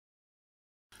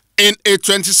In a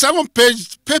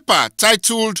 27-page paper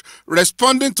titled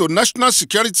Responding to National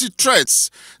Security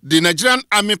Threats, the Nigerian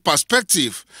Army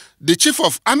Perspective, the Chief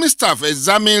of Army Staff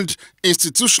examined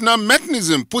institutional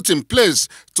mechanisms put in place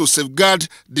to safeguard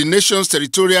the nation's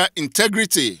territorial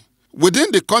integrity.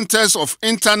 Within the context of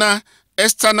internal,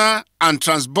 external and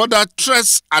transborder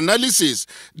threats analysis,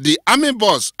 the Army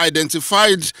boss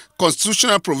identified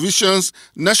constitutional provisions,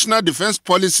 national defense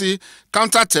policy,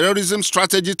 counter-terrorism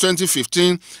strategy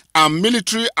 2015, and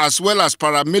military as well as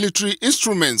paramilitary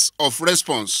instruments of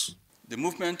response. The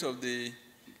movement of the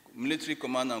Military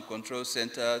Command and Control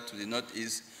Center to the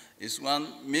northeast is one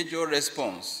major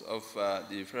response of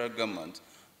the federal government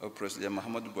of President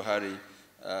Muhammadu Buhari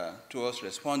towards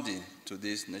responding to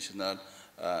this national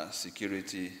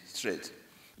security threat.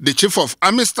 The Chief of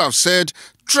Army Staff said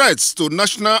threats to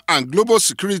national and global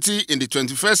security in the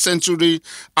 21st century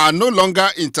are no longer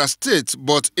interstate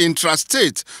but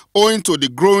intrastate owing to the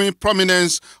growing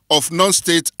prominence of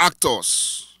non-state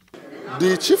actors.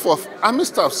 The Chief of Army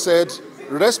Staff said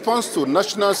response to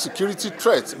national security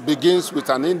threats begins with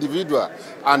an individual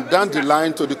and down the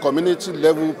line to the community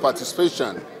level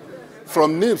participation.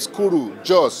 From NIBS Kuru,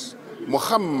 Jos,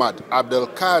 Muhammad Abdel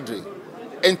Kadri,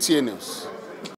 NTA News.